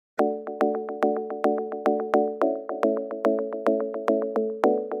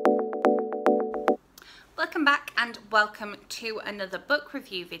Welcome back and welcome to another book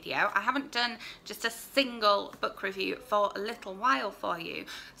review video. I haven't done just a single book review for a little while for you,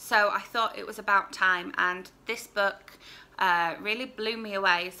 so I thought it was about time, and this book really blew me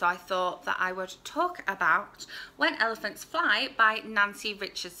away, so I thought that I would talk about When Elephants Fly by Nancy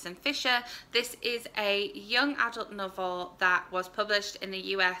Richardson Fischer. This is a young adult novel that was published in the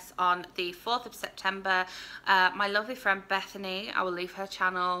US on the 4th of September. My lovely friend Bethany, I will leave her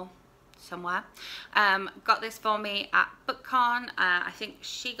channel somewhere, got this for me at BookCon. I think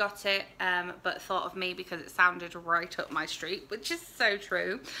she got it, but thought of me because it sounded right up my street, which is so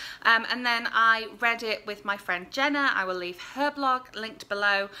true. And then I read it with my friend Jenna. I will leave her blog linked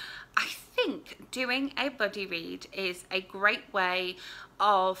below. I think doing a buddy read is a great way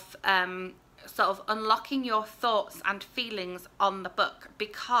of sort of unlocking your thoughts and feelings on the book,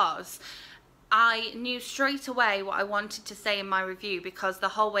 because I knew straight away what I wanted to say in my review, because the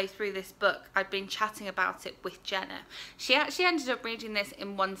whole way through this book I'd been chatting about it with Jenna. She actually ended up reading this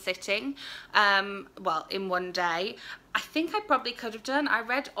in one sitting, well, in one day. I think I probably could have done. I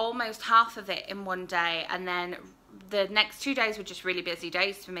read almost half of it in one day, and then the next 2 days were just really busy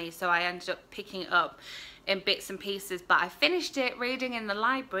days for me, so I ended up picking it up in bits and pieces. But I finished it reading in the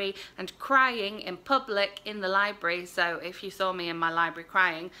library and crying in public in the library, so if you saw me in my library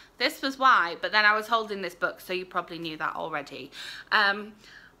crying, this was why. But then I was holding this book, so you probably knew that already.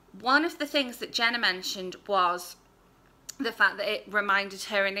 One of the things that Jenna mentioned was the fact that it reminded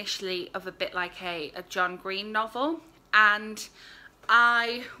her initially of a bit like a John Green novel, and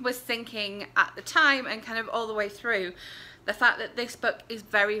I was thinking at the time and kind of all the way through the fact that this book is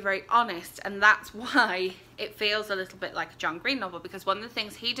very, very honest, and that's why it feels a little bit like a John Green novel, because one of the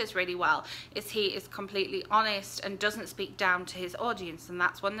things he does really well is he is completely honest and doesn't speak down to his audience, and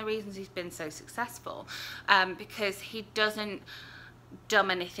that's one of the reasons he's been so successful, because he doesn't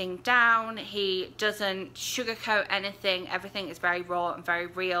dumb anything down, he doesn't sugarcoat anything. Everything is very raw and very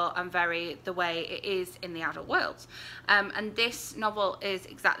real and very the way it is in the adult world, and this novel is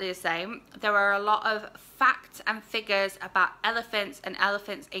exactly the same. There are a lot of facts and figures about elephants and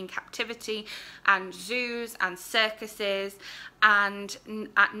elephants in captivity and zoos and circuses, and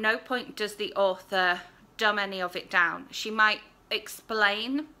at no point does the author dumb any of it down. She might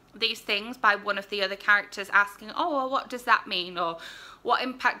explain these things by one of the other characters asking, oh, well, what does that mean, or what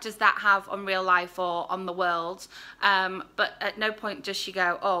impact does that have on real life or on the world, but at no point does she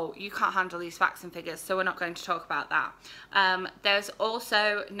go, oh, you can't handle these facts and figures, so we're not going to talk about that. There's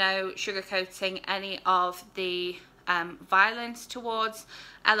also no sugarcoating any of the violence towards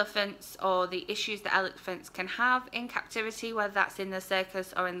elephants or the issues that elephants can have in captivity, whether that's in the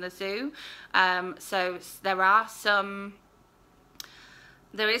circus or in the zoo. So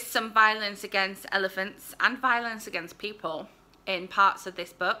there is some violence against elephants and violence against people in parts of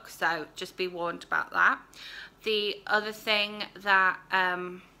this book, so just be warned about that. The other thing that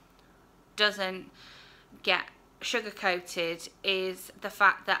doesn't get sugarcoated is the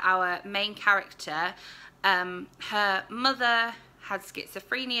fact that our main character, her mother had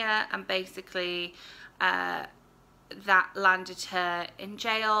schizophrenia, and basically that landed her in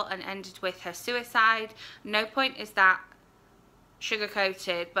jail and ended with her suicide. No point is that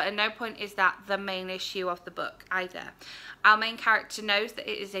sugar-coated, but at no point is that the main issue of the book either. Our main character knows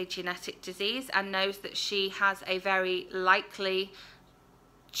that it is a genetic disease and knows that she has a very likely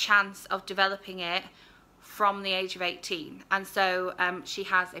chance of developing it from the age of 18, and so she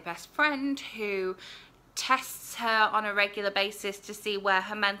has a best friend who tests her on a regular basis to see where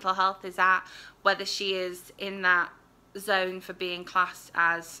her mental health is at, whether she is in that zone for being classed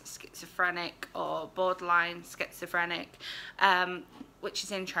as schizophrenic or borderline schizophrenic, which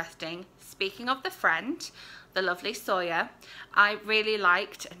is interesting. Speaking of the friend, the lovely Sawyer, I really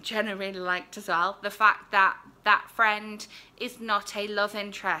liked, and Jenna really liked as well, the fact that that friend is not a love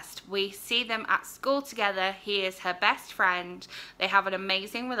interest. We see them at school together. He is her best friend. They have an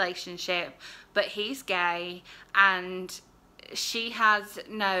amazing relationship, but he's gay and she has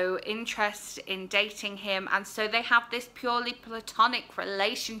no interest in dating him, and so they have this purely platonic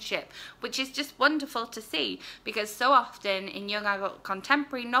relationship, which is just wonderful to see, because so often in young adult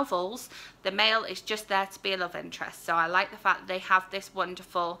contemporary novels the male is just there to be a love interest. So I like the fact that they have this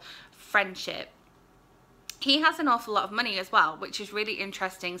wonderful friendship. He has an awful lot of money as well, which is really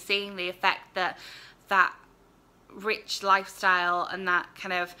interesting, seeing the effect that that rich lifestyle and that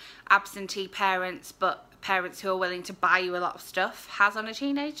kind of absentee parents, but parents who are willing to buy you a lot of stuff, has on a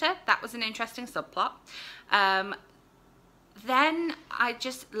teenager. That was an interesting subplot. Then I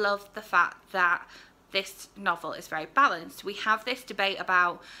just love the fact that this novel is very balanced. We have this debate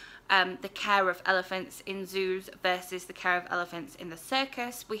about the care of elephants in zoos versus the care of elephants in the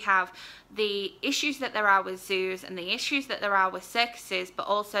circus. We have the issues that there are with zoos and the issues that there are with circuses, but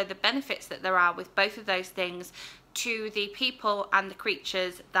also the benefits that there are with both of those things to the people and the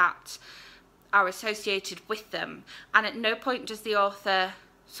creatures that are associated with them. And at no point does the author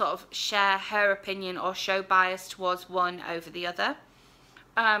sort of share her opinion or show bias towards one over the other.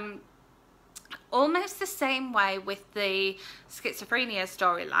 Almost the same way with the schizophrenia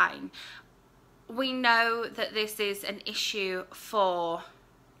storyline. We know that this is an issue for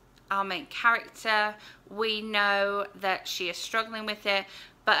our main character. We know that she is struggling with it,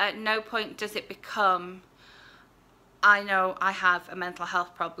 but at no point does it become, I know I have a mental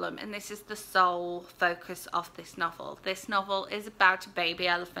health problem. And this is the sole focus of this novel. This novel is about a baby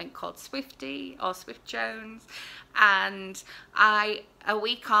elephant called Swifty, or Swift Jones, and a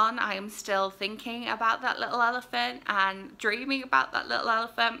week on, I am still thinking about that little elephant and dreaming about that little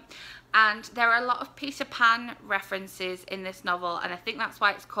elephant. And there are a lot of Peter Pan references in this novel, and I think that's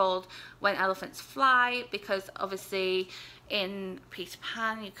why it's called When Elephants Fly, because obviously in Peter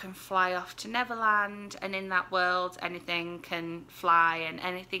Pan you can fly off to Neverland, and in that world anything can fly and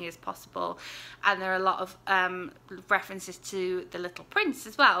anything is possible. And there are a lot of references to The Little Prince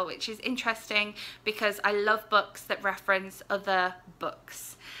as well, which is interesting because I love books that reference other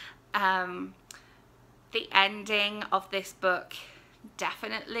books. The ending of this book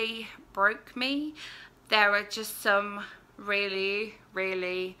definitely broke me. There are just some really,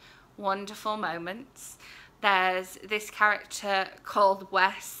 really wonderful moments. There's this character called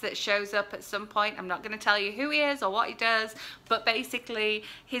Wes that shows up at some point. I'm not going to tell you who he is or what he does, but basically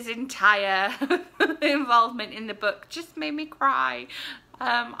his entire involvement in the book just made me cry.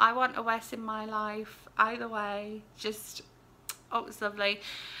 I want a Wes in my life either way. Just, oh, it was lovely.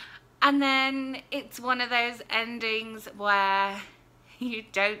 And then it's one of those endings where you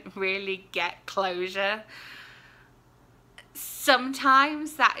don't really get closure.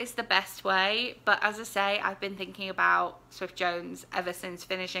 Sometimes that is the best way, but as I say, I've been thinking about Swift Jones ever since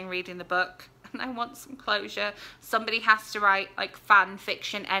finishing reading the book, and I want some closure. Somebody has to write like fan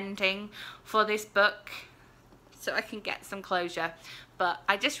fiction ending for this book so I can get some closure. But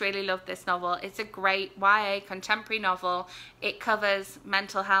I just really love this novel. It's a great YA contemporary novel. It covers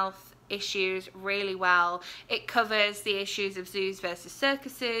mental health issues really well. It covers the issues of zoos versus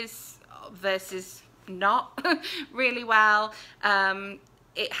circuses versus not really well.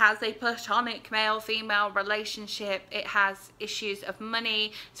 It has a platonic male-female relationship. It has issues of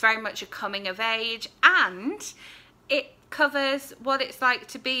money. It's very much a coming of age, and it covers what it's like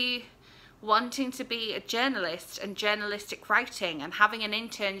to be wanting to be a journalist and journalistic writing and having an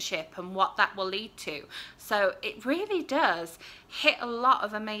internship and what that will lead to. So it really does hit a lot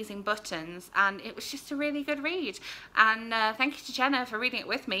of amazing buttons, and it was just a really good read. And thank you to Jenna for reading it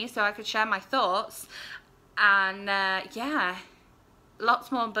with me so I could share my thoughts. And yeah,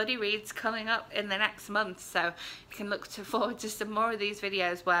 lots more buddy reads coming up in the next month, so you can look forward to some more of these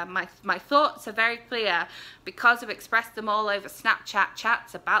videos where my thoughts are very clear because I've expressed them all over Snapchat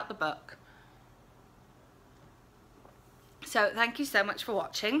chats about the book. So thank you so much for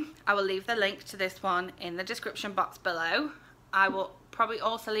watching. I will leave the link to this one in the description box below. I will probably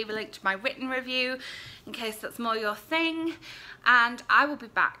also leave a link to my written review in case that's more your thing. And I will be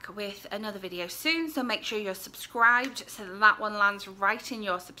back with another video soon, so make sure you're subscribed so that one lands right in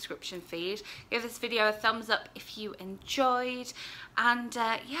your subscription feed. Give this video a thumbs up if you enjoyed, and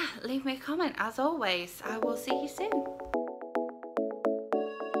yeah, leave me a comment as always. I will see you soon.